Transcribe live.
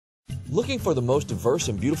Looking for the most diverse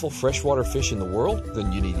and beautiful freshwater fish in the world?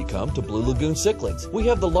 Then you need to come to Blue Lagoon Cichlids. We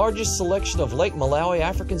have the largest selection of Lake Malawi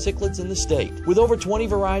African cichlids in the state. With over 20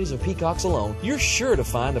 varieties of peacocks alone, you're sure to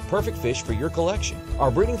find the perfect fish for your collection.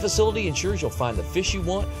 Our breeding facility ensures you'll find the fish you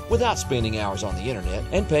want without spending hours on the internet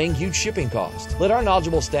and paying huge shipping costs. Let our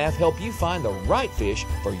knowledgeable staff help you find the right fish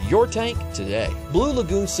for your tank today. Blue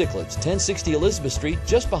Lagoon Cichlids, 1060 Elizabeth Street,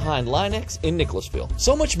 just behind Linex in Nicholasville.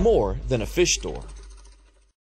 So much more than a fish store.